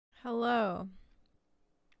Hello.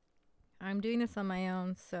 I'm doing this on my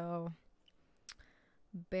own, so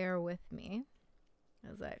bear with me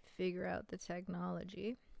as I figure out the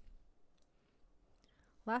technology.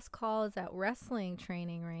 Last call is at wrestling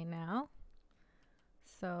training right now.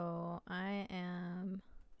 So I am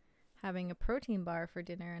having a protein bar for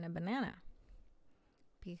dinner and a banana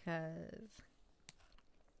because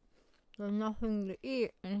there's nothing to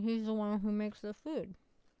eat and he's the one who makes the food.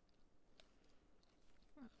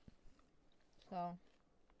 So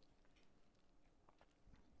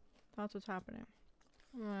that's what's happening.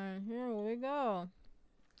 Alright, here we go.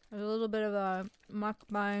 There's a little bit of a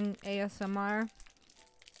mukbang ASMR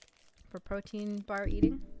for protein bar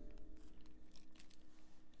eating.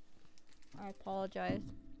 I apologize.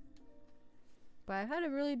 But I've had a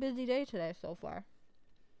really busy day today so far.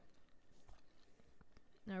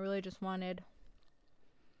 And I really just wanted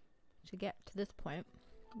to get to this point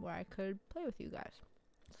where I could play with you guys.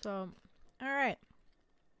 So, alright.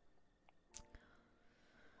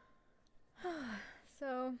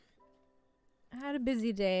 So, I had a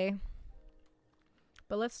busy day.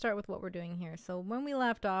 But let's start with what we're doing here. So when we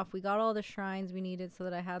left off, we got all the shrines we needed so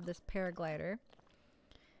that I had this paraglider.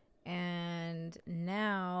 And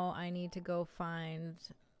now I need to go find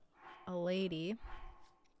a lady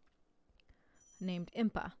named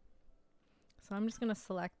Impa. So I'm just going to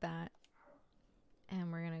select that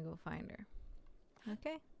and we're going to go find her.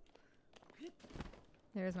 Okay.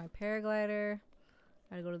 There's my paraglider.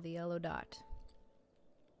 Gotta go to the yellow dot.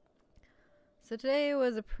 So today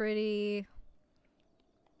was a pretty...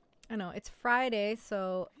 I know, it's Friday,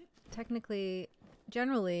 so technically,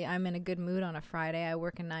 generally, I'm in a good mood on a Friday. I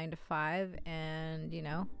work a 9 to 5, and, you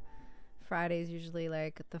know, Friday's usually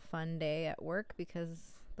like the fun day at work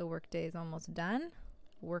because the work day is almost done.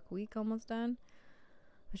 Work week almost done.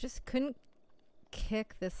 I just couldn't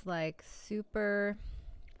kick this, like, super,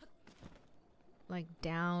 like,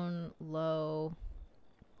 down, low,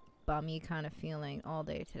 bummy kind of feeling all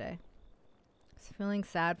day today. I was feeling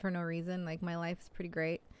sad for no reason. Like, my life is pretty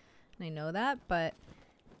great. I know that, but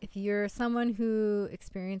if you're someone who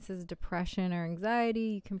experiences depression or anxiety,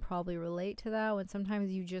 you can probably relate to that when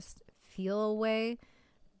sometimes you just feel a way,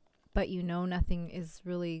 but you know nothing is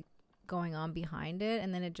really going on behind it,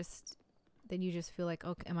 and then you just feel like,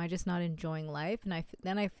 okay, am I just not enjoying life? And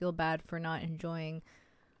then I feel bad for not enjoying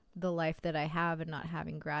the life that I have and not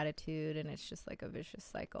having gratitude, and it's just like a vicious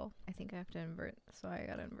cycle. I think I have to invert, so I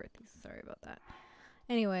gotta invert these. Sorry about that.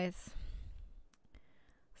 Anyways.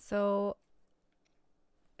 So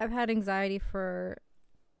I've had anxiety for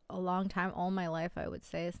a long time, all my life, I would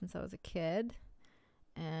say, since I was a kid.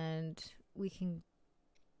 And we can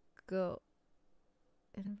go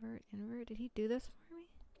invert. Did he do this for me?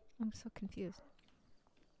 I'm so confused.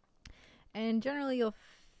 And generally you'll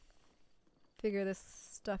figure this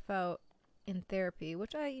stuff out in therapy,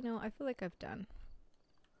 which I feel like I've done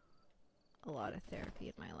a lot of therapy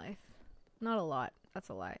in my life. Not a lot. That's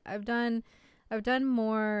a lie. I've done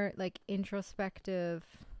more like introspective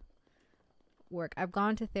work. I've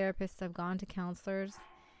gone to therapists, I've gone to counselors,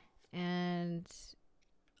 and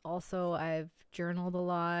also I've journaled a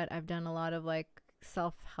lot. I've done a lot of like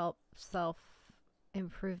self-help,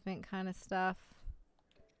 self-improvement kind of stuff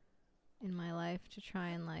in my life to try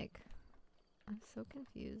and like, I'm so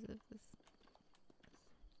confused if this,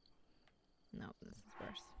 no, this is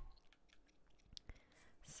worse.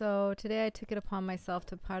 So today I took it upon myself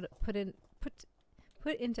to put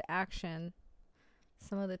into action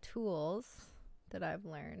some of the tools that I've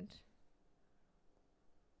learned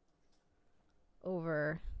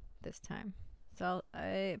over this time. So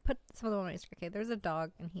I put some of them on my screen. Okay, there's a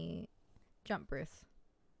dog and he... Jump, Bruce.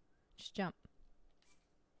 Just jump.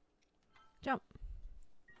 Jump.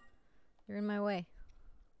 You're in my way.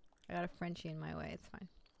 I got a Frenchie in my way. It's fine.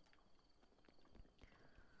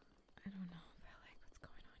 I don't know if I like what's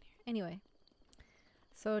going on here. Anyway.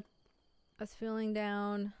 So I was feeling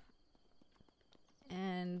down,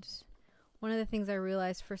 and one of the things I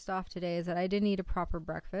realized first off today is that I didn't eat a proper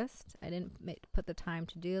breakfast. I didn't put the time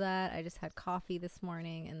to do that. I just had coffee this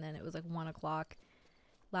morning, and then it was like 1 o'clock.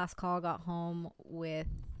 Last call, got home with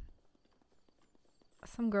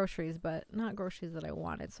some groceries, but not groceries that I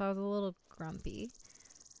wanted. So I was a little grumpy,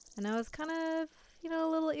 and I was kind of, a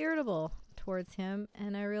little irritable towards him,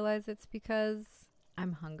 and I realized it's because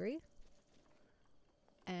I'm hungry.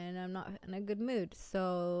 And I'm not in a good mood.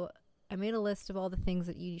 So I made a list of all the things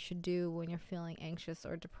that you should do when you're feeling anxious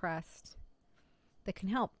or depressed that can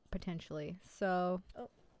help, potentially. So, oh,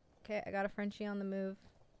 okay, I got a Frenchie on the move.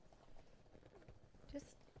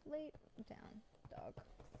 Just lay down, dog.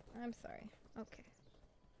 I'm sorry. Okay.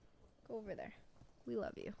 Go over there. We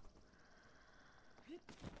love you.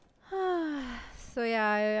 So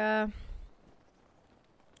yeah, I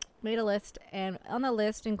made a list, and on the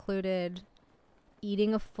list included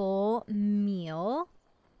eating a full meal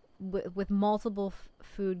with multiple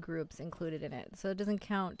food groups included in it. So it doesn't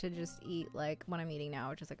count to just eat like what I'm eating now,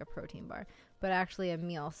 which is like a protein bar, but actually a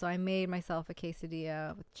meal. So I made myself a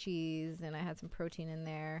quesadilla with cheese, and I had some protein in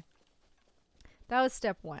there. That was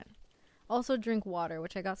step 1. Also drink water,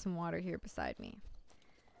 which I got some water here beside me.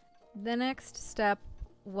 The next step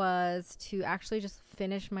was to actually just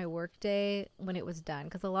finish my work day when it was done,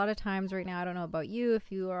 because a lot of times right now, I don't know about you,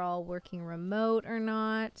 if you are all working remote or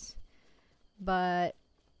not, but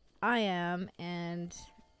I am, and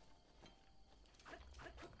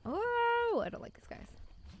oh, I don't like these guys.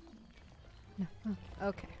 No. Oh,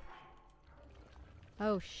 okay.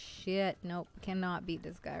 Oh shit, nope, cannot beat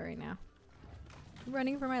this guy right now. I'm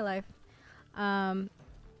running for my life.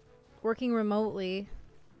 Working remotely,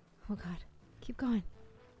 oh god, keep going.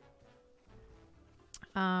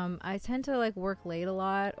 I tend to like work late a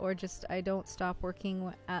lot, or just I don't stop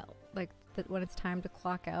working at like when it's time to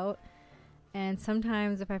clock out. And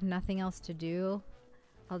sometimes if I have nothing else to do,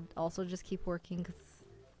 I'll also just keep working because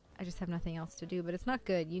I just have nothing else to do. But it's not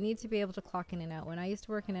good. You need to be able to clock in and out. When I used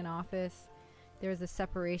to work in an office, there was a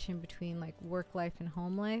separation between like work life and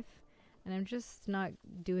home life. And I'm just not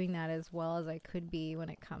doing that as well as I could be when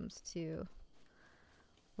it comes to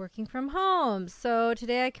working from home. So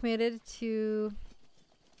today I committed to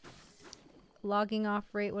logging off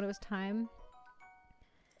right when it was time.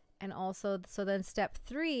 And also, so then step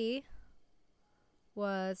 3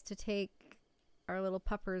 was to take our little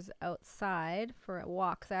puppers outside for a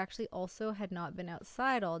walk. 'Cause I actually also had not been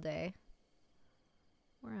outside all day.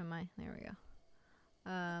 Where am I? There we go.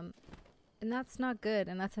 And that's not good.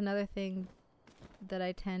 And that's another thing that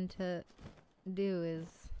I tend to do,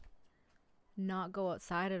 is not go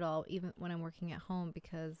outside at all, even when I'm working at home,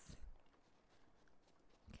 because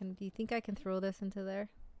do you think I can throw this into there?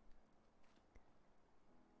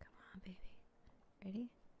 Come on, baby. Ready?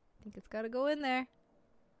 I think it's got to go in there.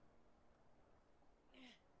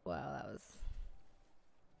 Wow, that was...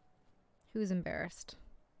 Who's embarrassed?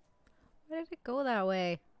 Why did it go that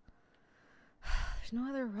way? There's no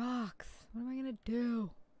other rocks. What am I gonna do?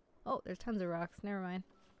 Oh, there's tons of rocks. Never mind.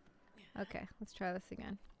 Okay, let's try this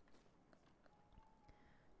again.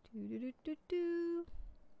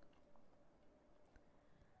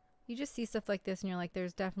 You just see stuff like this and you're like,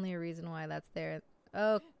 there's definitely a reason why that's there.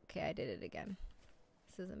 Okay, I did it again.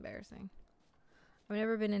 This is embarrassing. I've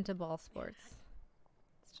never been into ball sports.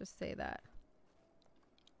 Let's just say that.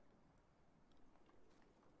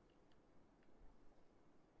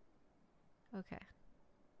 Okay.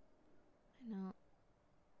 I know.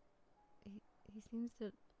 He seems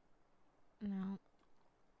to... No.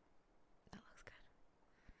 That looks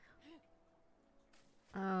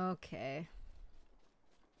good. Okay.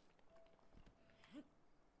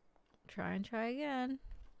 Try and try again.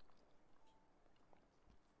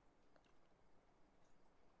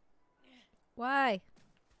 Why?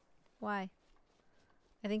 Why?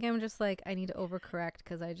 I think I'm just like, I need to overcorrect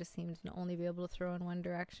because I just seem to only be able to throw in one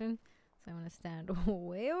direction. So I'm going to stand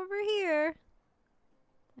way over here.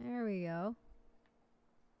 There we go.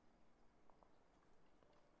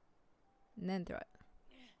 And then throw it.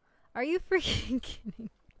 Are you freaking kidding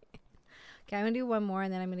me? Okay, I'm going to do one more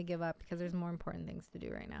and then I'm going to give up because there's more important things to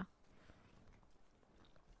do right now.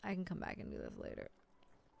 I can come back and do this later.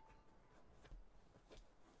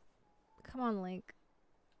 Come on, Link.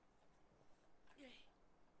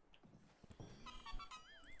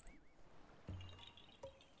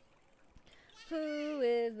 Who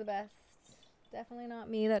is the best? Definitely not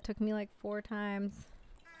me. That took me like 4 times.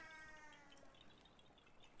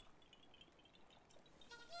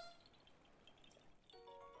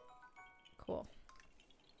 Cool.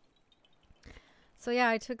 So yeah,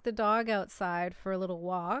 I took the dog outside for a little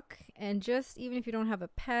walk, and just even if you don't have a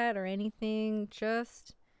pet or anything,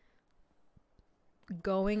 just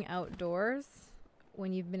going outdoors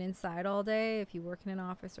when you've been inside all day, if you work in an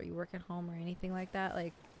office or you work at home or anything like that,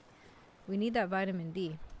 like, we need that vitamin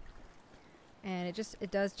D. And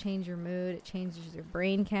it does change your mood. It changes your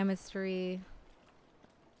brain chemistry.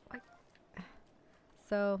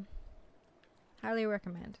 So, highly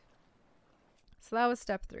recommend. So that was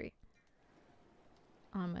step 3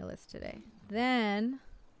 on my list today. Then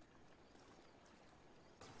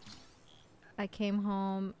I came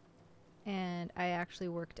home and I actually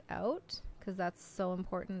worked out because that's so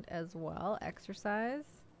important as well, exercise.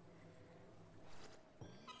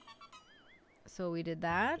 So we did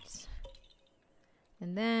that.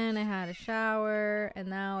 And then I had a shower and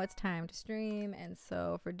now it's time to stream. And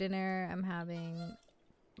so for dinner, I'm having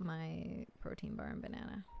my protein bar and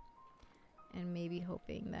banana. and maybe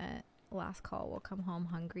hoping that LastCall will come home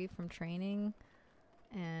hungry from training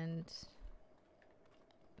and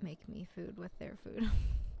make me food with their food.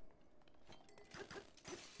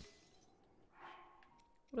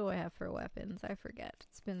 What do I have for weapons? I forget.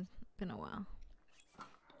 It's been a while.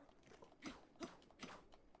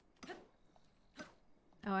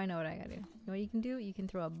 Oh, I know what I gotta do. You know what you can do? You can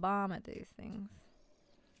throw a bomb at these things.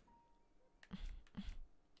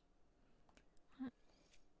 There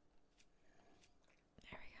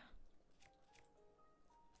we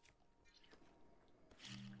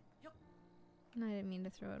go. And I didn't mean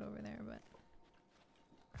to throw it over there, but...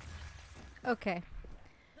 Okay.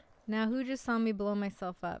 Now, who just saw me blow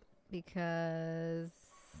myself up? Because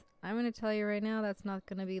I'm going to tell you right now, that's not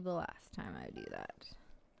going to be the last time I do that.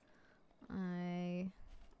 I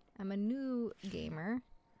am a new gamer,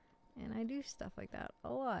 and I do stuff like that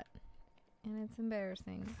a lot. And it's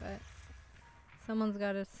embarrassing, but someone's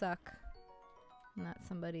got to suck, and that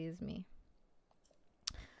somebody is me.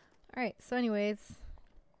 Alright, so anyways,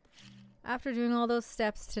 after doing all those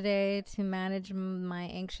steps today to manage my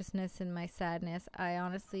anxiousness and my sadness, I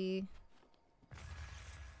honestly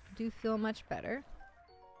do feel much better.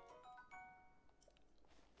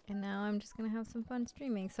 And now I'm just going to have some fun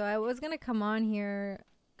streaming. So I was going to come on here.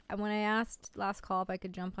 When I asked LastCall if I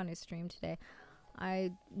could jump on his stream today,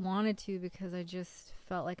 I wanted to because I just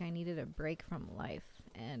felt like I needed a break from life.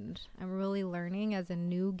 And I'm really learning as a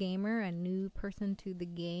new gamer, a new person to the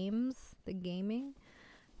gaming,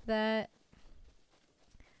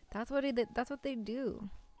 that's what they do.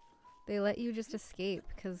 They let you just escape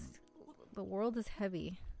because the world is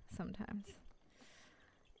heavy sometimes.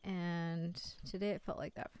 And today it felt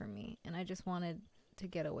like that for me, and I just wanted to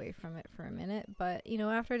get away from it for a minute. But you know,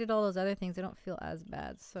 after I did all those other things, I don't feel as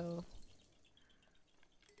bad. So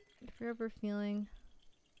if you're ever feeling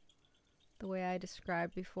the way I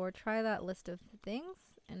described before, try that list of things,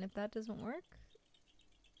 and if that doesn't work,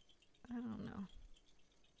 I don't know.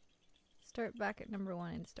 Start back at number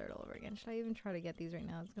 1 and start all over again. Should I even try to get these right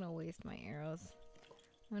now? It's gonna waste my arrows.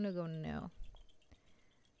 I'm gonna go no.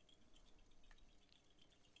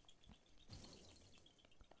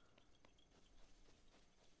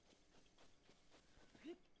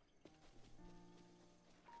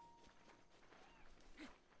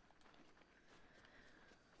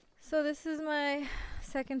 So this is my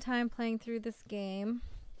second time playing through this game,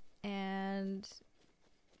 and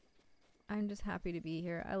I'm just happy to be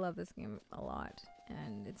here. I love this game a lot,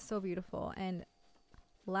 and it's so beautiful. And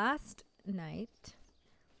last night,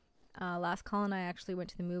 LastCall and I actually went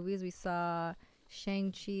to the movies. We saw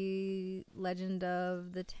Shang-Chi, Legend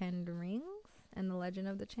of the Ten Rings, and the Legend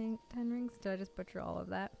of the Ten Rings. Did I just butcher all of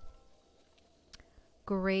that?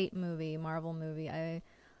 Great movie, Marvel movie. I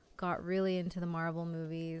got really into the Marvel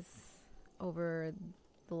movies over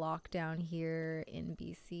the lockdown here in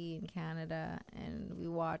BC in Canada, and we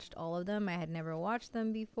watched all of them. I had never watched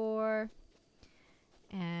them before,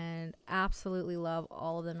 and absolutely love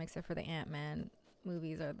all of them except for the Ant-Man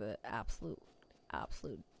movies. Are the absolute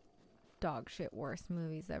dog shit worst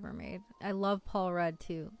movies ever made. I love Paul Rudd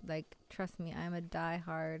too. Like, trust me, I'm a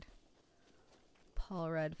diehard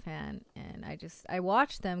Paul Rudd fan, and I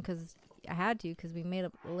watched them because I had to, because we made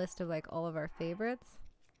a list of like all of our favorites,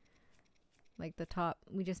 like the top.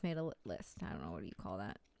 We just made a list. I don't know, what do you call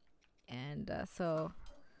that? And so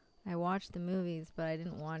I watched the movies, but I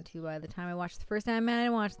didn't want to. By the time I watched the first Ant-Man, I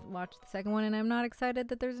didn't watch the second one, and I'm not excited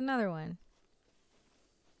that there's another one.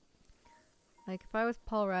 Like, if I was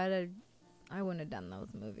Paul Rudd, I wouldn't have done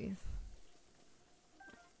those movies.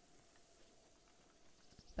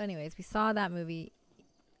 But anyways, we saw that movie,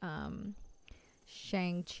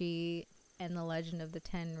 Shang-Chi and the Legend of the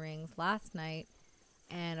Ten Rings, last night.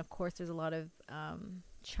 And of course there's a lot of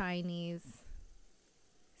Chinese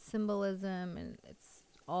symbolism, and it's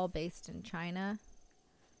all based in China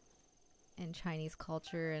and Chinese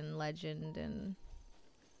culture and legend, and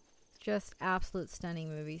just absolute stunning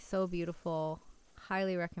movie. So beautiful.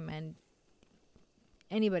 Highly recommend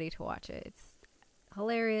anybody to watch it. It's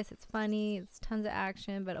hilarious, it's funny, it's tons of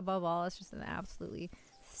action, but above all, it's just an absolutely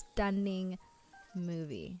stunning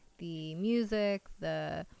movie. The music,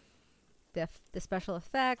 the special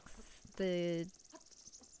effects,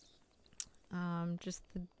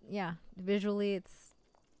 visually it's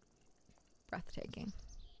breathtaking.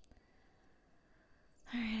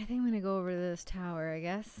 Alright, I think I'm gonna go over to this tower, I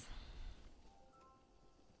guess.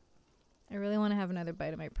 I really want to have another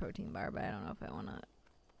bite of my protein bar, but I don't know if I want to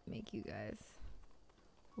make you guys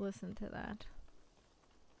listen to that.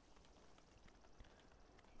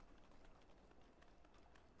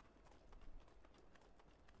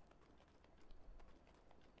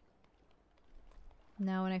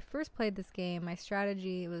 Now, when I first played this game, my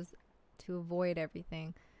strategy was to avoid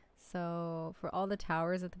everything. So for all the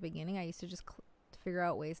towers at the beginning, I used to just figure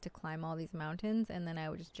out ways to climb all these mountains, and then I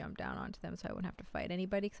would just jump down onto them so I wouldn't have to fight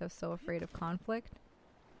anybody because I was so afraid of conflict.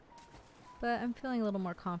 But I'm feeling a little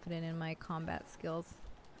more confident in my combat skills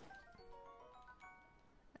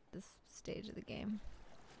at this stage of the game.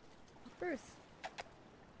 Bruce,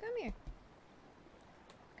 come here.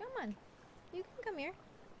 Come on. You can come here.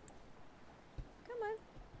 Come on.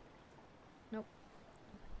 Nope.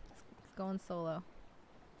 It's going solo.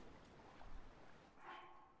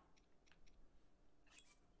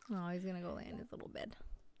 Oh, he's gonna go lay in his little bed.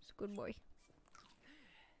 He's a good boy.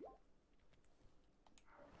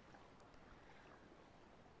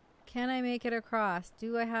 Can I make it across?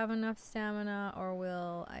 Do I have enough stamina or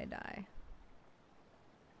will I die?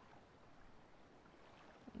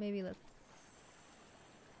 Maybe let's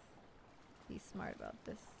be smart about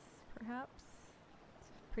this, perhaps.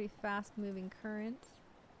 It's a pretty fast moving current.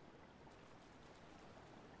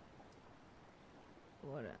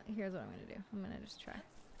 Here's what I'm gonna do. I'm gonna just try.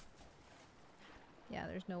 Yeah,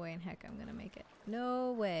 there's no way in heck I'm gonna make it.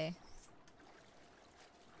 No way.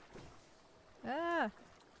 Ah!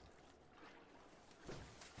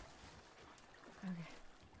 Okay.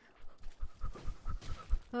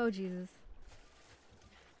 Oh, Jesus.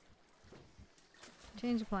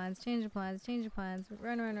 Change of plans, change of plans, change of plans.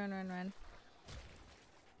 Run, run, run, run, run.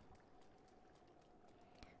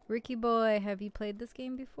 Ricky boy, have you played this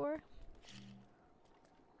game before?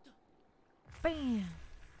 Bam!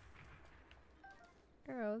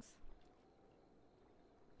 Arrows.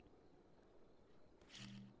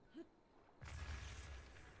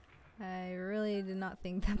 I really did not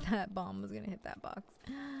think that that bomb was gonna hit that box.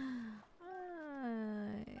 I'm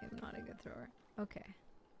not a good thrower. Okay.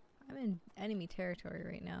 I'm in enemy territory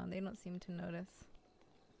right now and they don't seem to notice.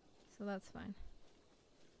 So that's fine.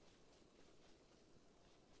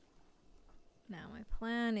 Now my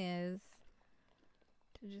plan is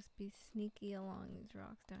to just be sneaky along these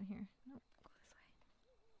rocks down here. Nope, go this way.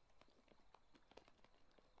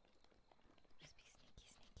 Just be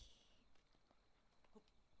sneaky, sneaky.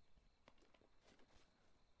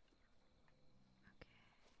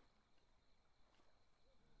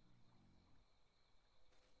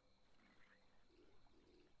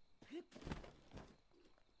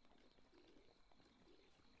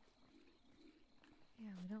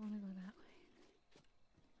 Yeah, we don't want to go that way.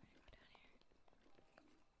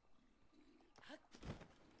 We're gonna go down here.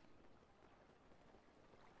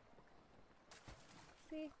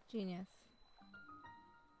 See? Genius.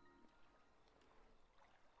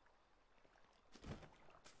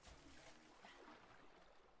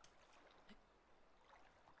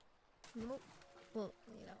 Nope. Well,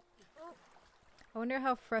 you know. Oh. I wonder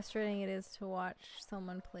how frustrating it is to watch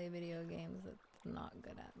someone play video games that's not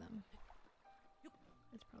good at them.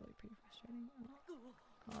 It's probably pretty frustrating.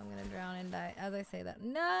 Oh, I'm gonna drown and die as I say that.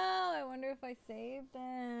 No! I wonder if I saved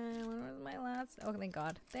them. When was my last? Oh, thank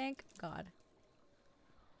God. Thank God.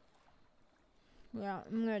 Yeah,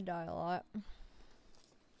 I'm gonna die a lot.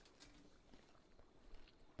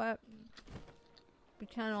 But we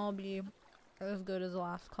can't all be as good as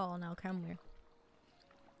LastCall now, can we?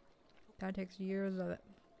 That takes years of it.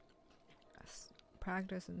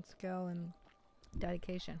 Practice and skill and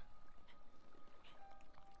dedication.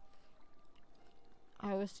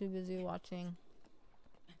 I was too busy watching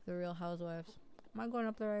The Real Housewives. Am I going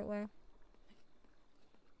up the right way?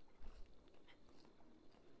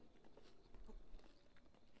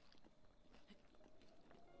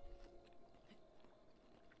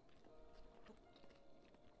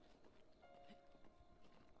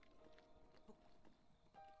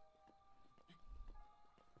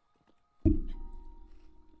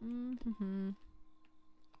 Mm-hmm.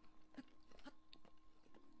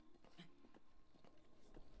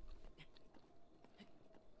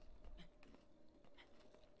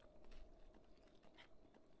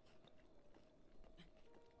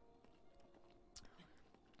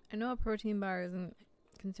 I know a protein bar isn't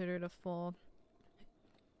considered a full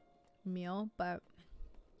meal, but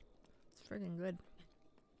it's freaking good.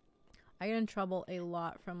 I get in trouble a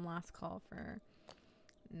lot from LastCall for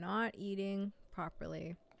not eating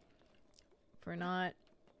properly, for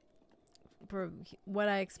what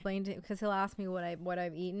I explained to him, because he'll ask me what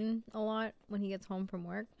I've eaten a lot when he gets home from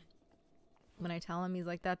work. When I tell him, he's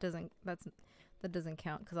like, that doesn't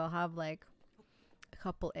count, because I'll have like a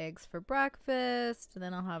couple eggs for breakfast, and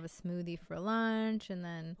then I'll have a smoothie for lunch, and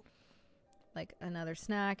then like another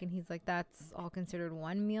snack, and he's like, that's all considered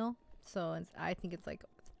one meal. So I think it's like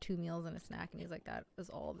 2 meals and a snack, and he's like, that is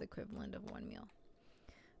all the equivalent of one meal.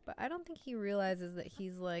 But I don't think he realizes that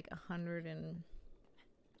he's like 100 and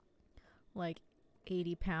like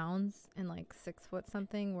 80 pounds and like 6 foot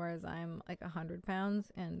something, whereas I'm like 100 pounds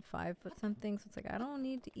and 5 foot something. So it's like I don't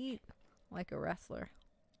need to eat like a wrestler.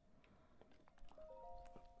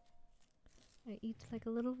 I eat like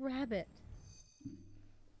a little rabbit.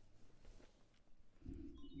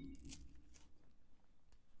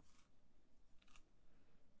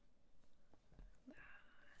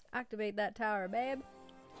 Activate that tower, babe.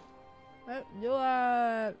 Let's do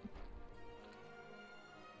it.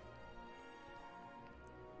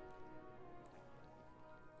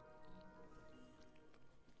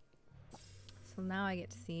 So now I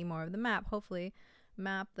get to see more of the map. Hopefully,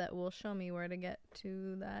 map that will show me where to get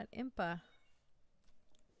to that Impa.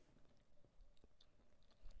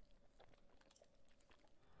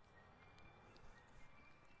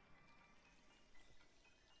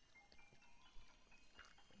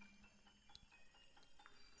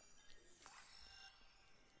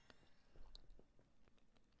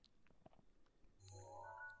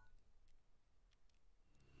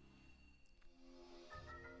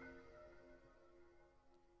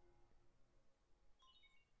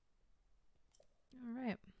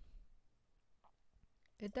 Alright.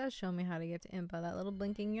 It does show me how to get to Impa. That little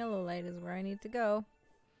blinking yellow light is where I need to go.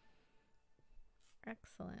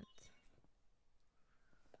 Excellent.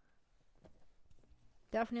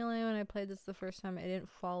 Definitely when I played this the first time, I didn't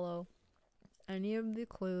follow any of the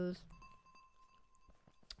clues.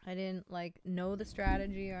 I didn't like know the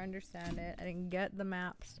strategy or understand it. I didn't get the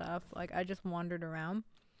map stuff. Like I just wandered around.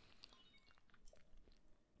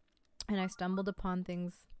 And I stumbled upon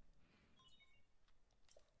things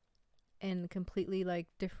in completely like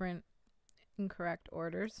different incorrect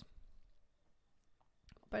orders.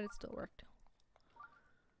 But it still worked.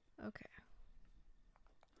 Okay.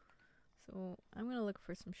 So I'm going to look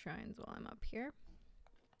for some shrines while I'm up here.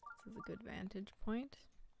 This is a good vantage point.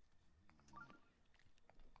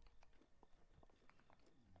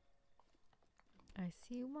 I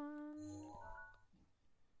see one.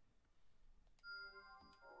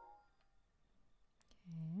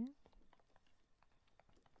 Okay.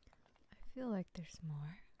 I feel like there's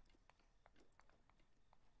more.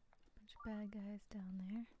 Bunch of bad guys down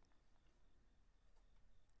there.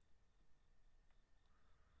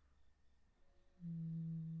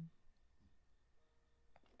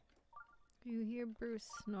 You hear Bruce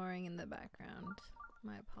snoring in the background.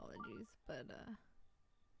 My apologies, but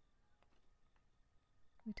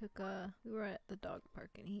we were at the dog park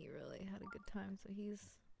and he really had a good time, so he's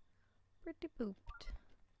pretty pooped.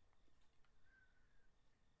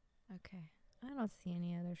 Okay, I don't see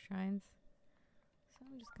any other shrines, so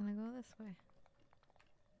I'm just gonna go this way.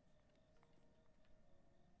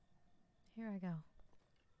 Here I go.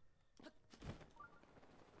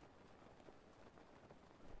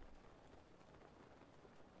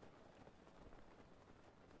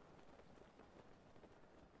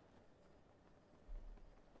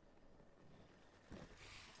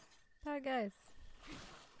 Bad guys.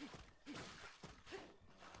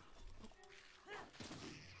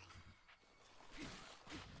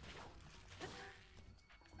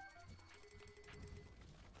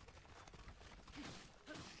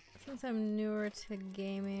 Since I'm newer to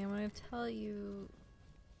gaming, I'm going to tell you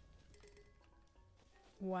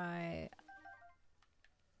why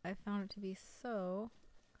I found it to be so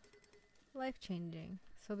life-changing.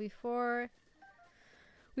 So before,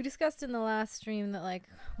 we discussed in the last stream that like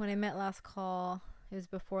when I met LastCall, it was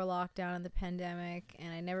before lockdown and the pandemic,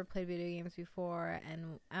 and I never played video games before,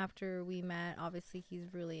 and after we met, obviously he's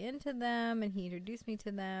really into them, and he introduced me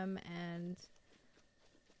to them, and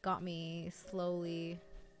got me slowly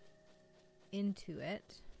into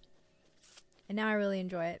it, and now I really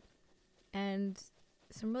enjoy it, and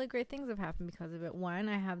some really great things have happened because of it. One,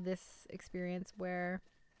 I have this experience where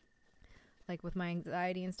like with my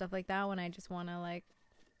anxiety and stuff like that, when I just want to like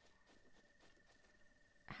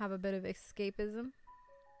have a bit of escapism,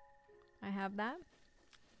 I have that,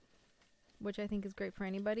 which I think is great for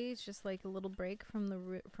anybody. It's just like a little break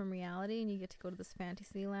from from reality, and you get to go to this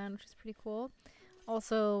fantasy land, which is pretty cool.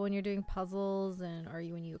 Also, when you're doing puzzles or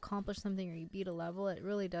when you accomplish something or you beat a level, it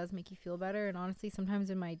really does make you feel better. And honestly,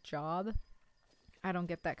 sometimes in my job, I don't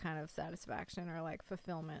get that kind of satisfaction or like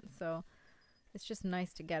fulfillment. So it's just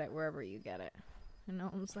nice to get it wherever you get it. You know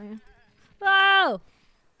what I'm saying? Whoa!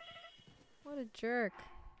 What a jerk.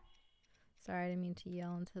 Sorry, I didn't mean to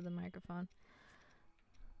yell into the microphone.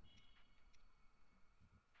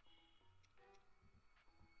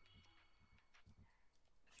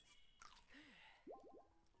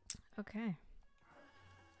 Okay.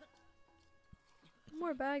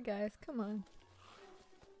 More bad guys, come on.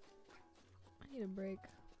 I need a break.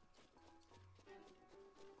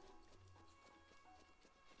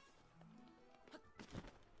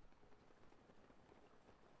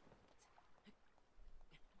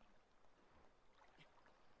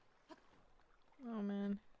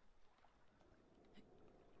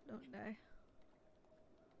 Don't die.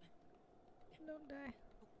 Don't die.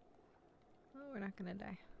 Oh, we're not gonna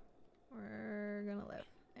die. We're gonna live.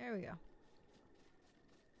 There we go.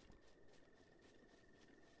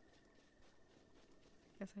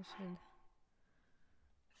 Guess I should.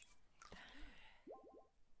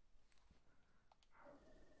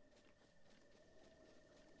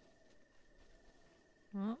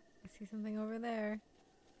 Well, I see something over there.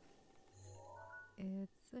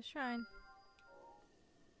 It's a shrine.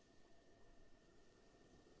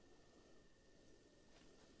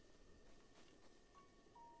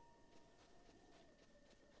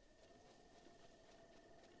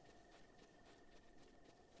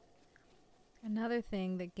 Another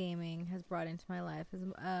thing that gaming has brought into my life is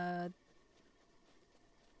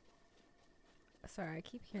sorry, I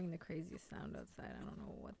keep hearing the craziest sound outside. I don't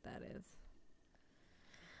know what that is.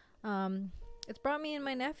 It's brought me and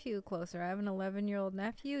my nephew closer. I have an 11-year-old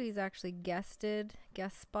nephew. He's actually guest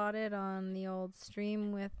spotted on the old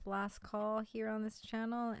stream with LastCall here on this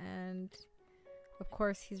channel, and of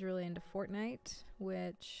course he's really into Fortnite,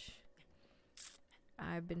 which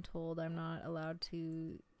I've been told I'm not allowed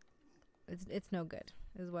to. It's no good,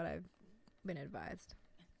 is what I've been advised.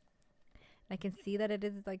 I can see that it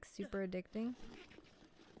is like super addicting,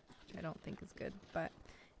 which I don't think is good. But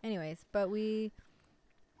anyways, we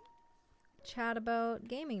chat about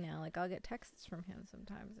gaming now. Like I'll get texts from him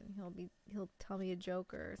sometimes, and he'll tell me a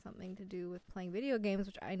joke or something to do with playing video games,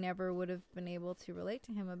 which I never would have been able to relate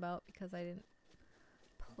to him about because I didn't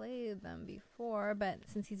play them before. But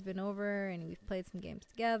since he's been over and we've played some games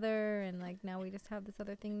together, and like now we just have this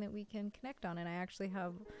other thing that we can connect on. And I actually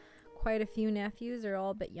have quite a few nephews. They're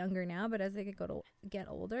all a bit younger now, but as they get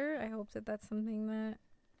older, I hope that that's something that,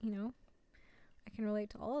 you know, I can relate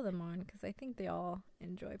to all of them on, because I think they all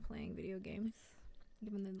enjoy playing video games,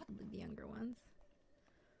 even the younger ones.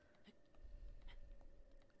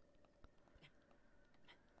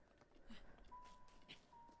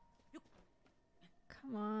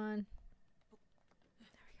 Come on.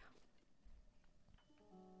 There we go.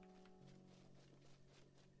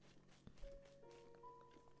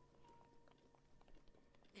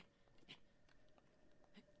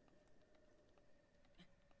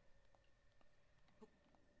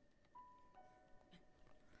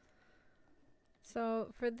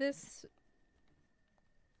 So for this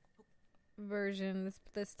version,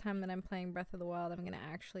 this time that I'm playing Breath of the Wild, I'm going to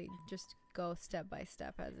actually just go step by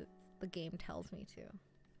step as the game tells me to,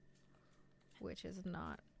 which is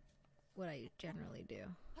not what I generally do.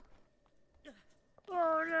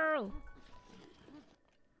 Oh no!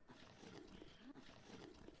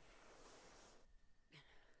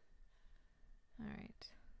 Alright.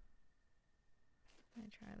 Let me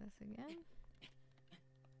try this again.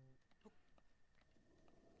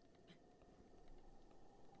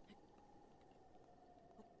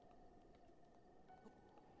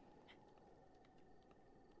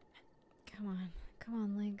 Come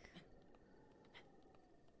on, Link.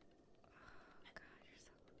 Oh god, you're so...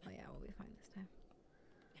 Oh yeah, we'll be fine this time.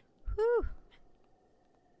 Whew!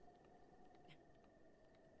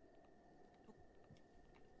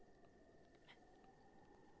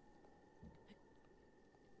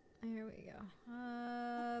 There we go.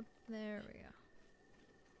 There we go.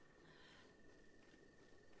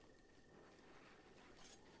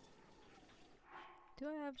 Do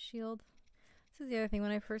I have shield? This is the other thing.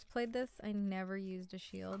 When I first played this, I never used a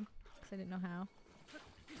shield because I didn't know how.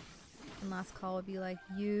 And LastCall would be like,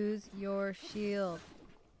 use your shield.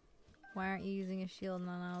 Why aren't you using a shield? And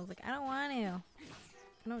then I was like, I don't want to.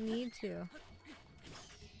 I don't need to.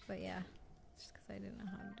 But yeah, it's just because I didn't know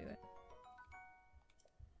how to do it.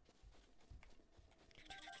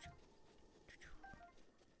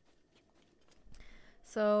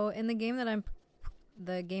 So in the game that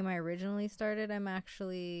the game I originally started, I'm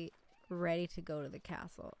actually ready to go to the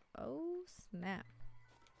castle. Oh snap.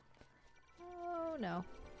 Oh no.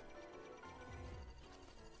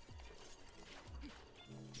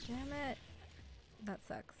 Damn it. That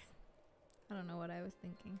sucks. I don't know what I was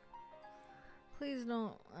thinking. Please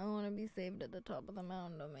don't. I want to be saved at the top of the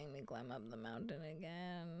mountain. Don't make me climb up the mountain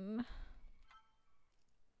again.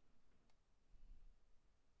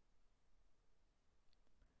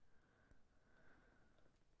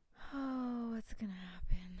 Oh, what's gonna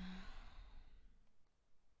happen?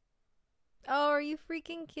 Oh, are you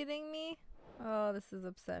freaking kidding me? Oh, this is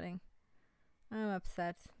upsetting. I'm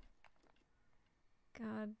upset.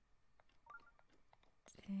 God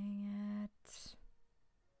dang it.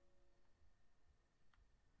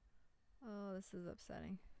 Oh, this is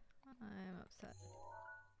upsetting. I'm upset.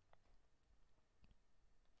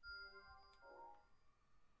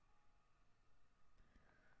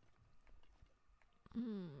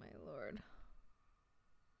 My lord.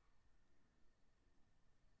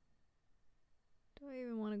 Do I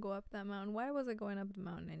even want to go up that mountain? Why was I going up the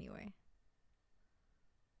mountain anyway?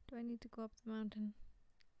 Do I need to go up the mountain?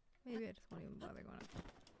 Maybe I just won't even bother going up.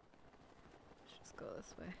 Let's just go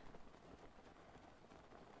this way.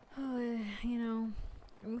 Oh, you know,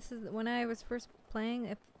 this is when I was first playing.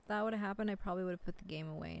 If that would have happened, I probably would have put the game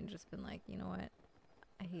away and just been like, you know what?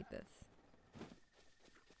 I hate this.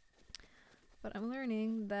 But I'm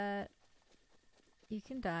learning that you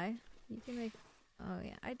can die. You can make... Oh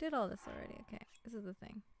yeah, I did all this already. Okay, this is the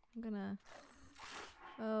thing. I'm gonna...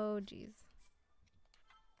 Oh, jeez.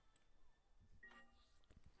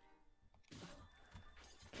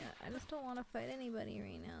 Yeah, I just don't want to fight anybody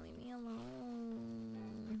right now. Leave me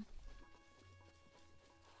alone.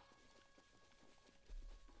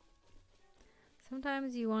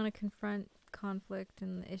 Sometimes you want to confront conflict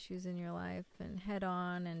and the issues in your life and head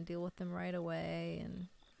on and deal with them right away, and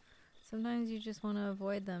sometimes you just want to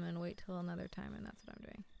avoid them and wait till another time, and that's what I'm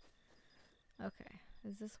doing. Okay,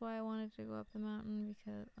 is this why I wanted to go up the mountain?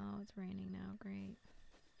 Because, oh, it's raining now. Great.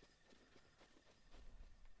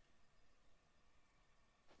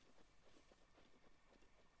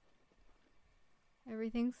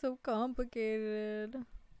 Everything's so complicated.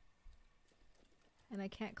 And I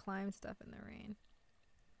can't climb stuff in the rain.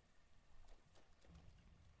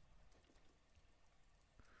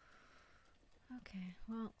 Okay,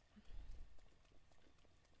 well,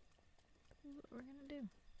 this is what we're gonna do.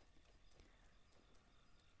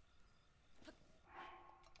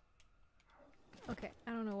 Okay,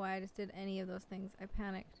 I don't know why I just did any of those things. I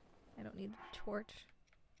panicked. I don't need a torch.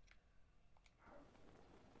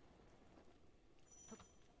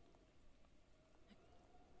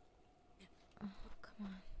 Oh, come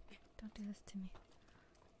on. Don't do this to me.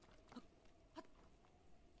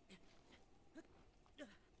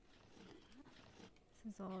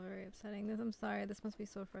 This is all very upsetting. I'm sorry. This must be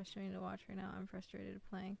so frustrating to watch right now. I'm frustrated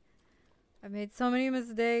playing. I've made so many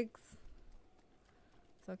mistakes.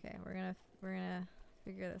 It's okay. We're gonna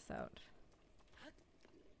figure this out.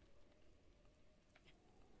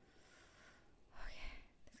 Okay.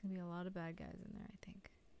 There's gonna be a lot of bad guys in there, I think.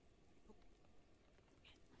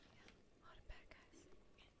 Yeah, a lot of bad guys.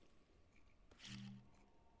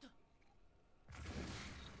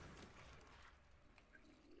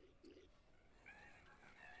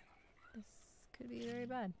 This could be very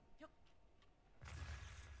bad.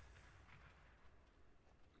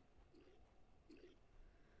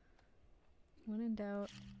 When in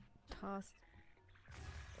doubt, toss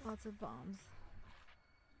lots of bombs.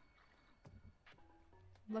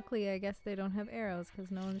 Luckily, I guess they don't have arrows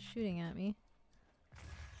because no one's shooting at me.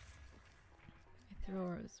 My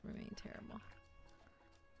throwers remain terrible.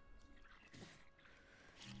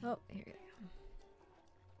 Oh, here we go.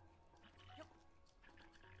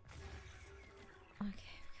 Okay,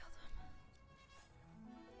 we killed him.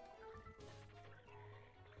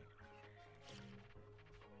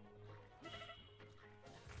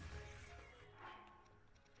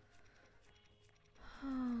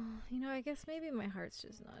 You know, I guess maybe my heart's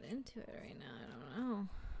just not into it right now. I don't know.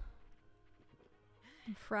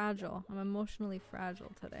 I'm fragile. I'm emotionally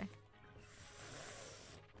fragile today.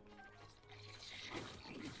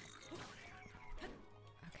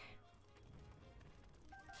 Okay.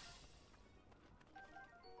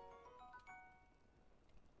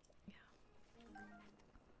 Yeah.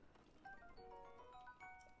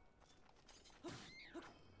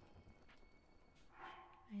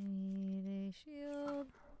 I need a shield.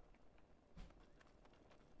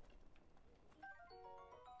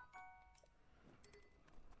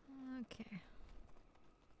 Okay.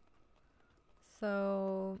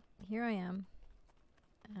 So here I am,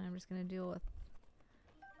 and I'm just gonna deal with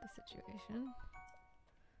the situation. I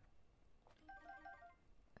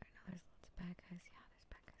know there's lots of bad guys. Yeah, there's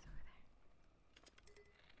bad guys over there.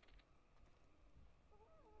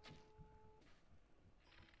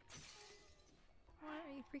 What,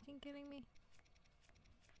 are you freaking kidding me?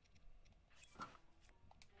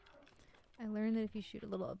 I learned that if you shoot a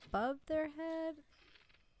little above their head,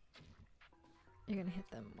 you're gonna hit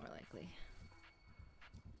them more likely.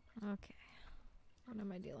 Okay. What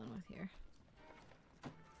am I dealing with here?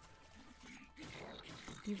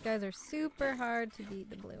 These guys are super hard to beat,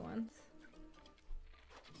 the blue ones.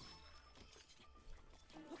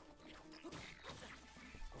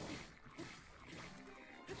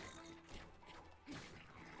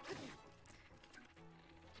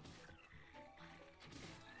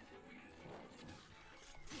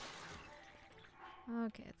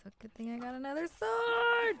 Okay, it's a good thing I got another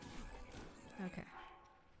sword! Okay.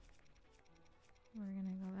 We're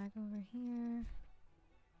gonna go back over here.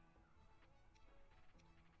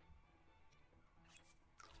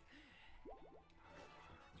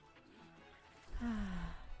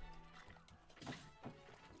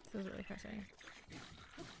 This is really frustrating.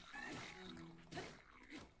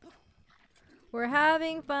 We're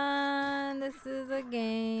having fun. This is a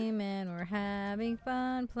game, and we're having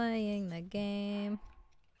fun playing the game.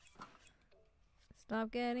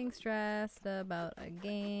 Stop getting stressed about a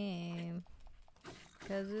game.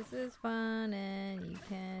 'Cause this is fun, and you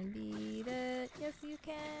can beat it. Yes, you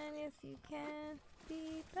can. Yes, you can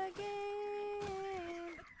beat the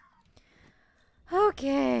game.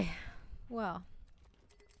 Okay. Well.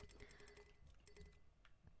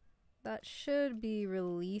 That should be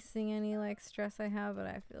releasing any like stress I have, but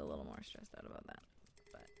I feel a little more stressed out about that.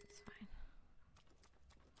 But it's fine.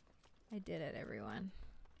 I did it, everyone.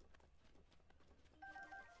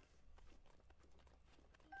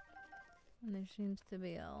 And there seems to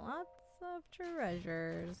be lots of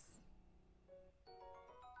treasures.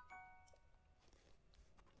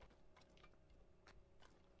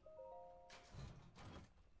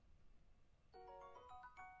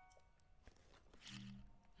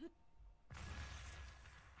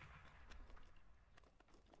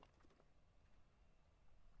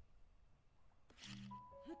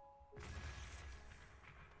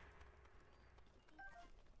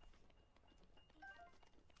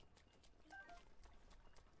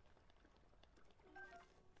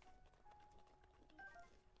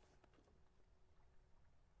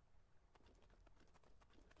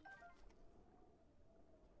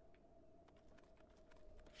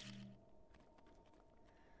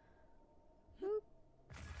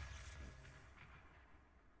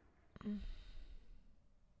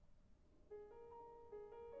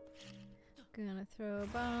 Gonna throw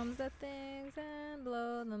bombs at things and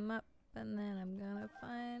blow them up, and then I'm gonna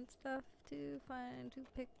find stuff to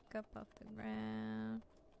pick up off the ground.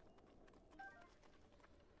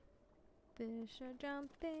 Fish are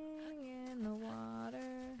jumping in the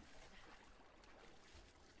water,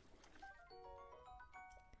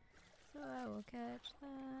 so I will catch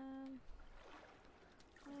them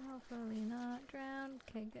and hopefully not drown.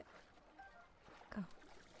 Okay, good. Go.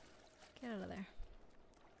 Get out of there.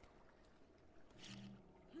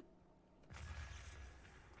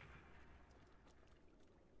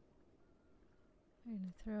 I'm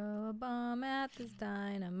gonna throw a bomb at this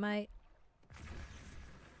dynamite.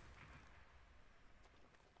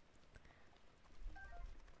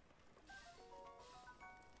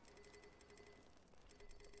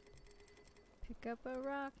 Pick up a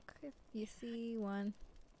rock if you see one.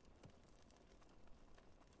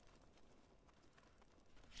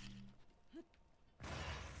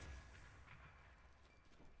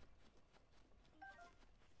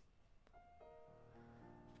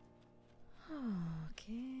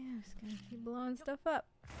 Okay, I'm just gonna keep blowing stuff up.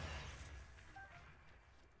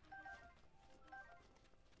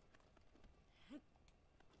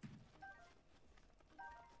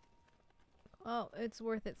 Well, it's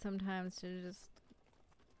worth it sometimes to just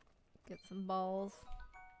get some balls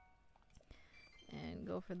and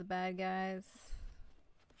go for the bad guys.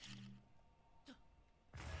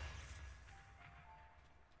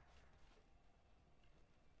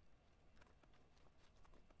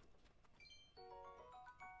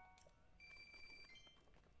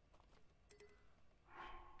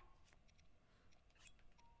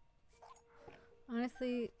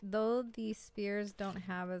 Honestly, though these spears don't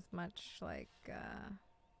have as much like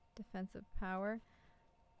defensive power,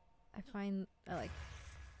 I find I like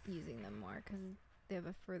using them more because they have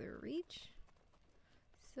a further reach,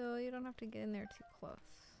 so you don't have to get in there too close,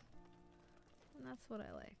 and that's what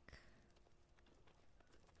I like.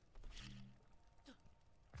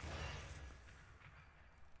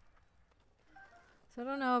 So I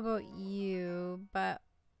don't know about you, but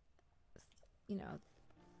you know,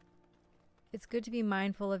 it's good to be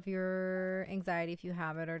mindful of your anxiety if you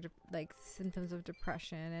have it, or like symptoms of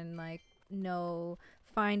depression, and like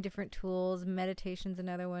find different tools. Meditation's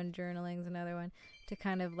another one, journaling's another one, to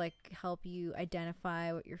kind of like help you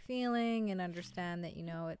identify what you're feeling and understand that, you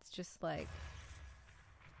know, it's just like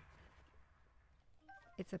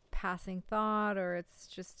it's a passing thought, or it's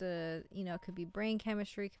just a, you know, it could be brain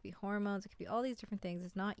chemistry, it could be hormones, it could be all these different things.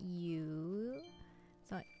 It's not you.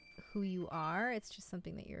 It's not who you are. It's just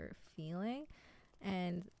something that you're feeling,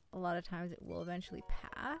 and a lot of times it will eventually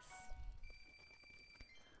pass.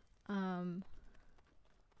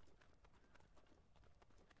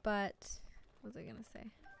 But what was I gonna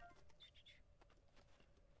say?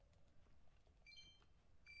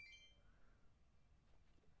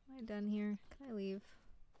 Am I done here? Can I leave?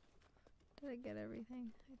 Did I get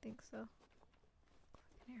everything? I think so.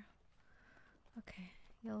 Here. Okay.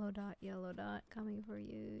 Yellow dot, coming for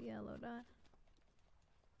you, yellow dot.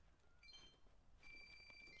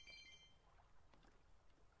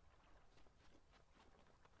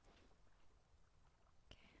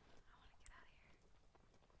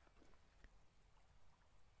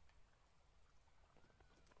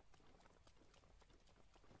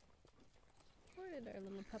 Where'd our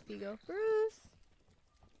little puppy go? Bruce!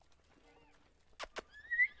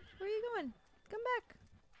 Where are you going? Come back.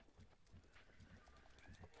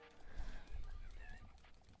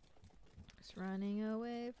 Just running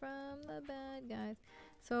away from the bad guys.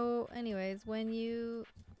 So anyways,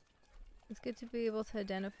 it's good to be able to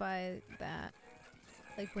identify that,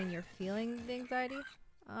 like when you're feeling the anxiety.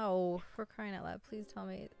 Oh, for crying out loud, please tell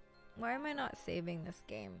me, why am I not saving this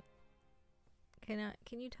game? Can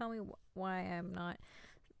you tell me why I'm not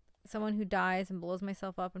someone who dies and blows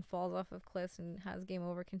myself up and falls off of cliffs and has game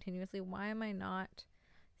over continuously? Why am I not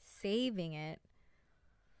saving it?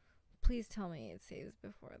 Please tell me it saves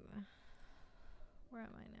before the... Where am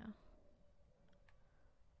I now?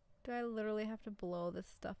 Do I literally have to blow this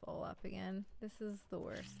stuff all up again? This is the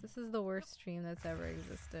worst. This is the worst stream that's ever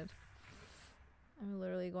existed. I'm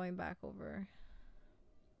literally going back over.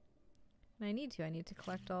 And I need to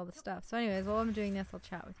collect all the stuff. So anyways, while I'm doing this, I'll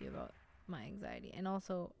chat with you about my anxiety and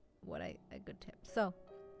also a good tip. So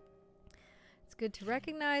it's good to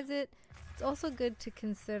recognize it. It's also good to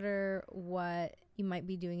consider what you might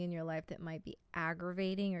be doing in your life that might be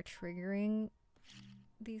aggravating or triggering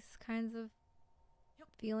these kinds of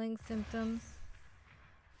feeling symptoms.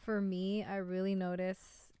 For me, I really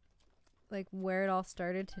notice like where it all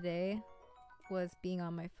started today was being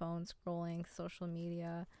on my phone, scrolling social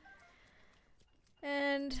media,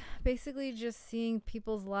 and basically just seeing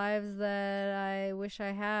people's lives that I wish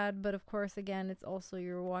I had. But of course, again, it's also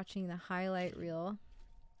you're watching the highlight reel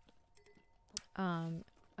of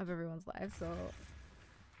everyone's lives. So,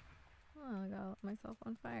 oh, I got myself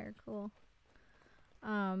on fire. Cool.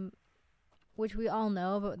 Which we all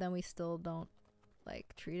know, but then we still don't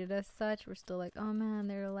like treat it as such. We're still like, oh man,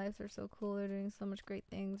 their lives are so cool. They're doing so much great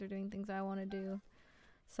things. They're doing things I want to do.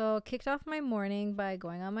 So kicked off my morning by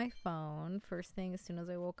going on my phone first thing as soon as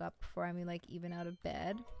I woke up, before I'm like even out of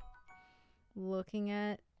bed, looking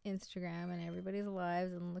at Instagram and everybody's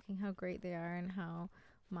lives and looking how great they are and how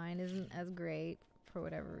mine isn't as great for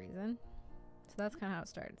whatever reason. So that's kind of how it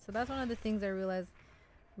started. So that's one of the things I realized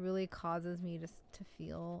really causes me to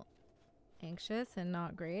feel anxious and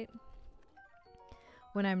not great.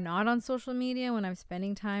 When I'm not on social media, when I'm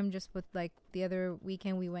spending time just with, like the other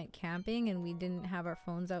weekend we went camping and we didn't have our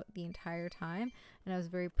phones out the entire time and I was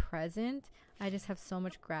very present. I just have so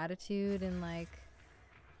much gratitude and like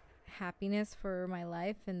happiness for my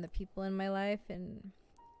life and the people in my life and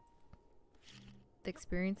the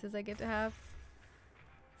experiences I get to have.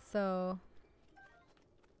 So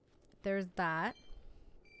there's that.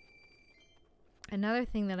 Another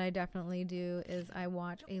thing that I definitely do is I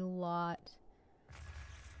watch a lot.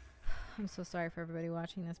 I'm so sorry for everybody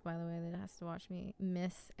watching this, by the way, that has to watch me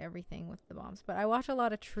miss everything with the bombs. But I watch a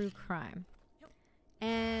lot of true crime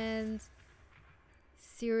and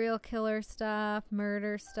serial killer stuff,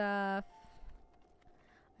 murder stuff.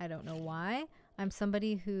 I don't know why. I'm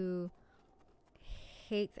somebody who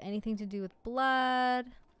hates anything to do with blood.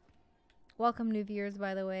 Welcome new viewers,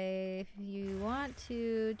 by the way. If you want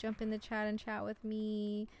to jump in the chat and chat with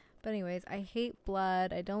me. But anyways, I hate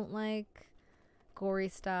blood. I don't like gory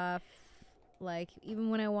stuff. Like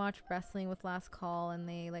even when I watch wrestling with LastCall and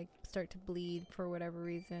they like start to bleed for whatever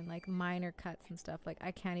reason, like minor cuts and stuff, like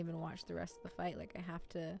I can't even watch the rest of the fight. Like I have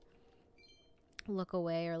to look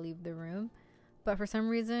away or leave the room. But for some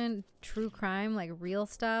reason, true crime, like real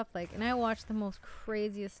stuff, like, and I watch the most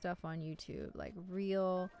craziest stuff on YouTube, like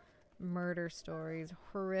real murder stories,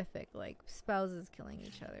 horrific, like spouses killing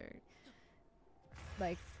each other,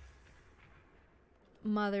 like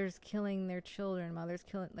mothers killing their children, mothers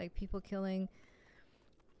killing, like people killing,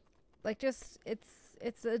 like just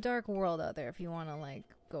it's a dark world out there if you want to like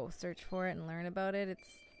go search for it and learn about it.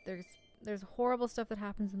 There's horrible stuff that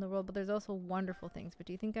happens in the world, but there's also wonderful things. But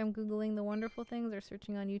do you think I'm googling the wonderful things or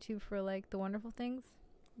searching on YouTube for like the wonderful things?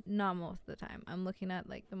 Not most of the time. I'm looking at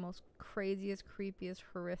like the most craziest, creepiest,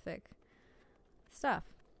 horrific stuff.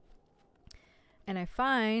 And I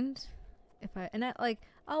find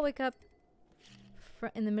I'll wake up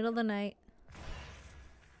in the middle of the night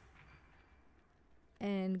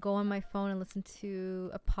and go on my phone and listen to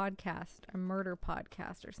a podcast, a murder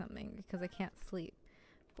podcast or something, because I can't sleep.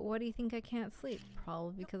 But what do you think I can't sleep?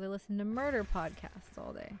 Probably because I listen to murder podcasts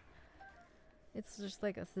all day. It's just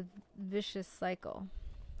like a vicious cycle.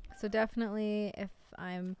 So definitely if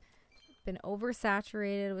I'm been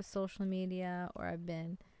oversaturated with social media, or I've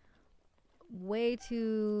been way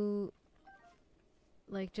too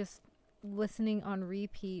like just listening on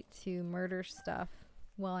repeat to murder stuff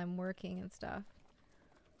while I'm working and stuff,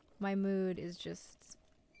 my mood is just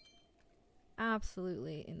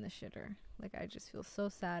absolutely in the shitter. Like I just feel so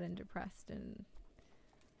sad and depressed, and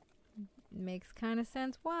makes kind of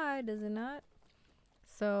sense why, does it not?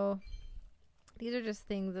 So these are just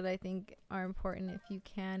things that I think are important if you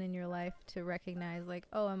can in your life to recognize, like,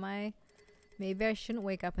 oh, maybe I shouldn't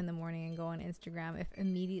wake up in the morning and go on Instagram if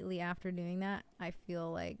immediately after doing that I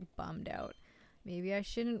feel like bummed out. Maybe I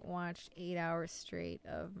shouldn't listen to 8 hours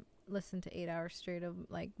straight of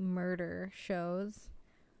like murder shows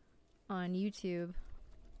on YouTube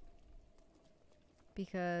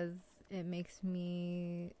because it makes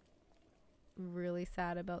me really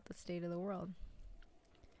sad about the state of the world.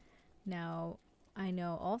 Now, I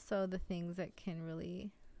know also the things that can really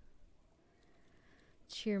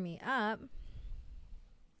cheer me up.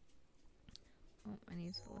 Oh, I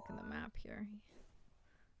need to look at the map here.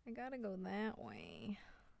 I gotta go that way.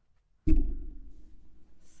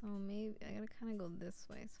 So maybe I gotta kind of go this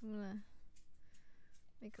way. So I'm gonna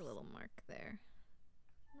make a little mark there.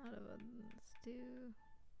 Let's do.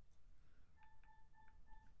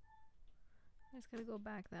 I just gotta go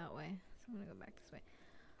back that way. So I'm gonna go back this way.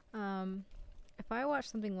 If I watch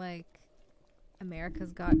something like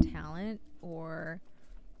America's Got Talent or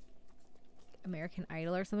American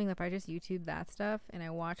Idol or something, if I just YouTube that stuff and I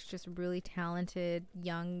watch just really talented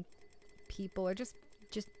young people or just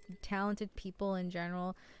talented people in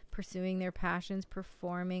general pursuing their passions,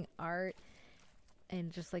 performing art,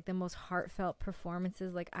 and just like the most heartfelt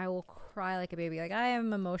performances, like I will cry like a baby. Like I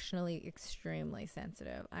am emotionally extremely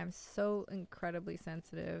sensitive. I'm so incredibly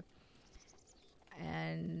sensitive.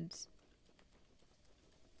 And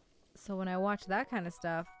so when I watch that kind of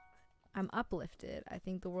stuff, I'm uplifted. I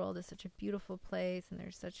think the world is such a beautiful place and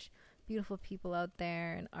there's such beautiful people out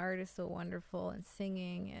there and art is so wonderful and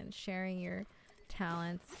singing and sharing your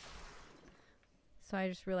talents. So I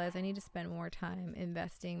just realized I need to spend more time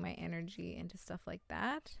investing my energy into stuff like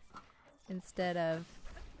that instead of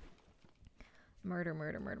murder.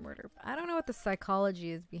 I don't know what the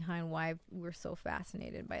psychology is behind why we're so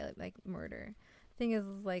fascinated by like murder. Thing is,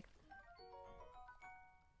 like,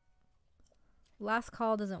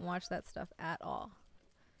 LastCall doesn't watch that stuff at all.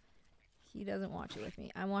 He doesn't watch it with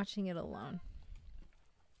me. I'm watching it alone.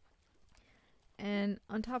 And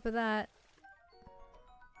on top of that,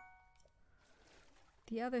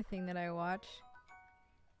 the other thing that I watch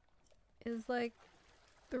is like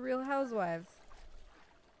The Real Housewives.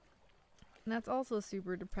 And that's also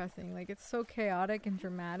super depressing. Like it's so chaotic and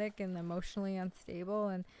dramatic and emotionally unstable,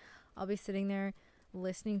 and I'll be sitting there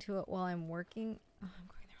listening to it while I'm working. Oh, I'm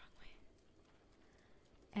going the wrong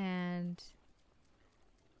way. And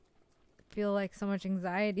feel like so much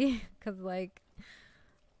anxiety because like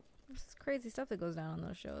there's crazy stuff that goes down on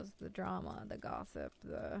those shows. The drama, the gossip,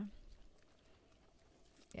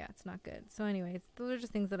 yeah, it's not good. So anyways, those are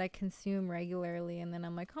just things that I consume regularly, and then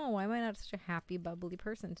I'm like, oh, why am I not such a happy, bubbly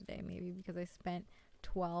person today? Maybe because I spent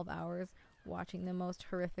 12 hours watching the most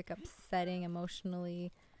horrific, upsetting,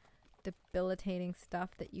 emotionally debilitating stuff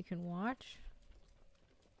that you can watch.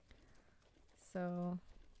 So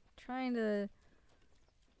trying to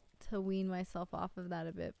wean myself off of that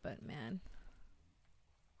a bit, but man,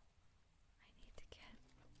 I need to get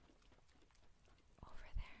over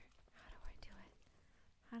there. How do I do it?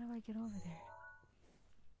 How do I get over there?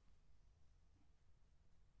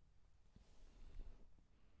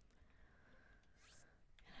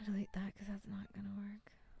 I'm gonna delete that because that's not gonna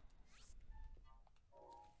work.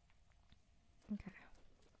 Okay.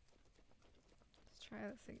 Let's try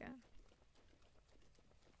this again.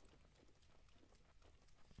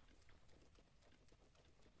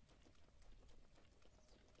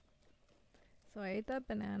 So I ate that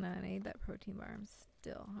banana and I ate that protein bar. I'm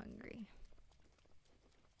still hungry.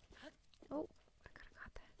 Oh, I could have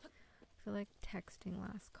got that. I feel like texting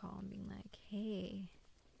LastCall and being like, hey.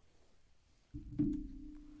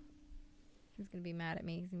 He's going to be mad at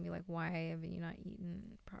me. He's going to be like, why have you not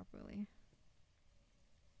eaten properly?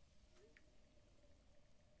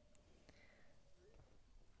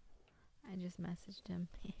 I just messaged him.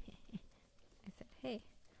 I said, hey,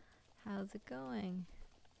 how's it going?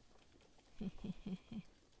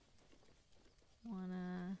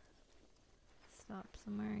 Wanna stop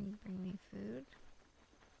somewhere and bring me food?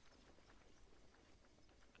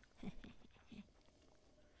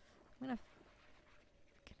 Can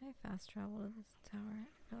I fast travel to this tower?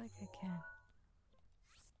 I feel like I can.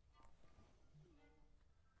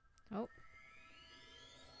 Oh.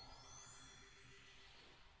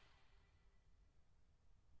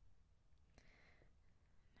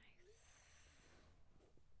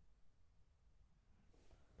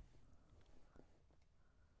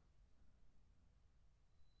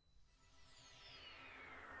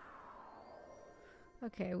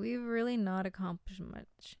 Okay, we've really not accomplished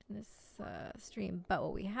much in this stream, but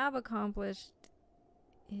what we have accomplished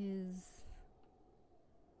is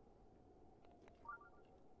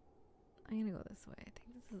I'm gonna go this way. I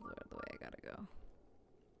think this is the way I gotta go.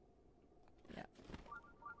 Yeah.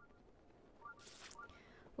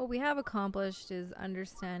 What we have accomplished is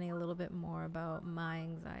understanding a little bit more about my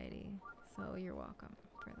anxiety. So you're welcome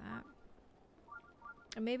for that.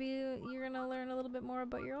 And maybe you're gonna learn a little bit more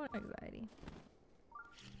about your own anxiety.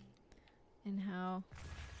 And how...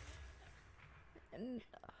 And,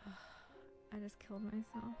 I just killed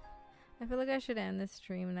myself. I feel like I should end this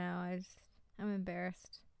stream now. I'm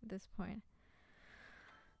embarrassed at this point.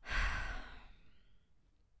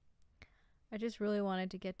 I just really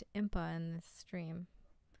wanted to get to Impa in this stream.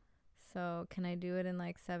 So can I do it in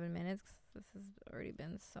like 7 minutes? 'Cause this has already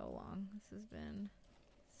been so long. This has been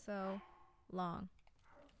so long.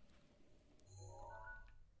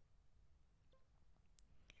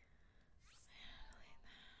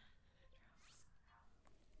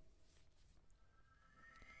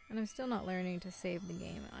 And I'm still not learning to save the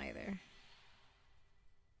game either.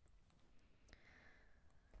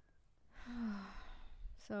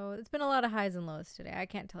 So it's been a lot of highs and lows today. I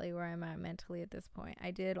can't tell you where I'm at mentally at this point.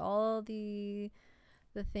 I did all the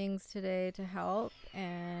things today to help,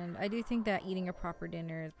 and I do think that eating a proper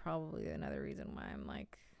dinner is probably another reason why I'm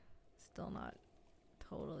like still not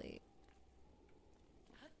totally...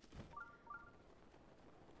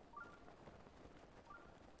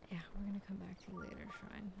 Yeah, we're gonna come back to you later,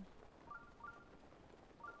 Shrine.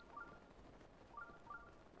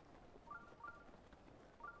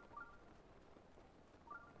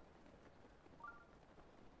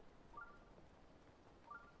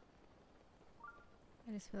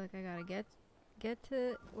 I just feel like I gotta get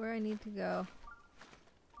to where I need to go,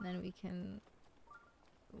 and then we can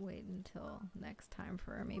wait until next time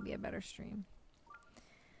for maybe a better stream.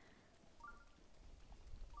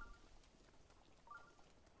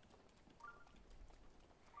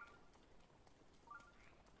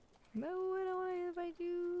 No, I don't want to fight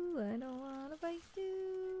you. I don't want to fight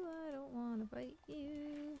you. I don't want to fight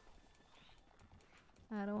you.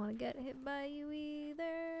 I don't want to get hit by you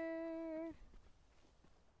either.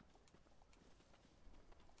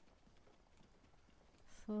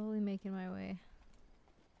 Slowly making my way.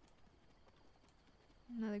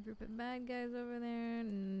 Another group of bad guys over there.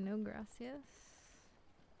 No gracias.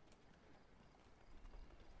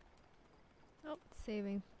 Oh,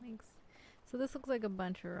 saving. Thanks. So this looks like a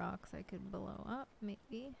bunch of rocks I could blow up,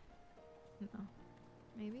 maybe. No.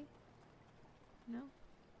 Maybe? No?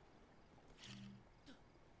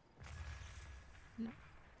 No.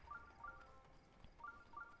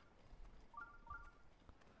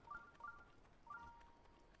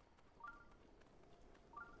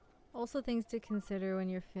 Also, things to consider when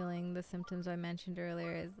you're feeling the symptoms I mentioned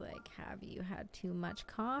earlier is like, have you had too much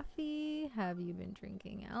coffee? Have you been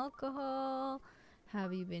drinking alcohol?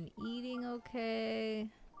 Have you been eating okay?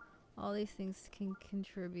 All these things can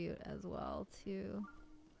contribute as well to,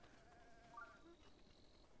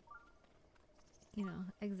 you know,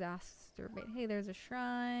 exacerbate. Hey, there's a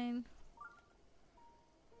shrine.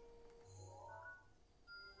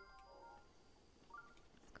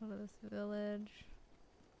 Let's go to this village.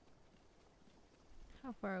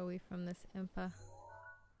 How far are we from this Impa?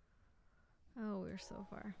 Oh, we're so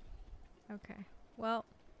far. Okay. Well,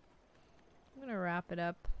 I'm gonna wrap it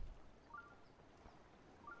up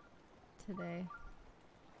today.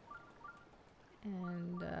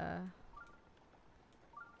 And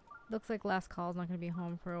looks like LastCall is not gonna be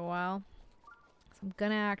home for a while. So I'm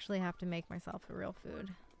gonna actually have to make myself a real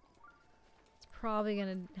food. It's probably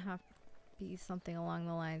gonna have to be something along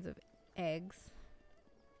the lines of eggs.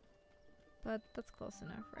 But that's close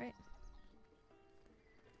enough, right?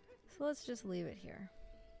 So let's just leave it here.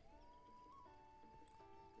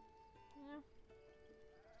 Yeah.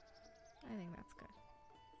 I think that's good.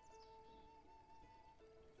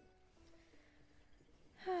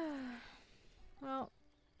 Well,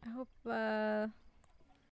 I hope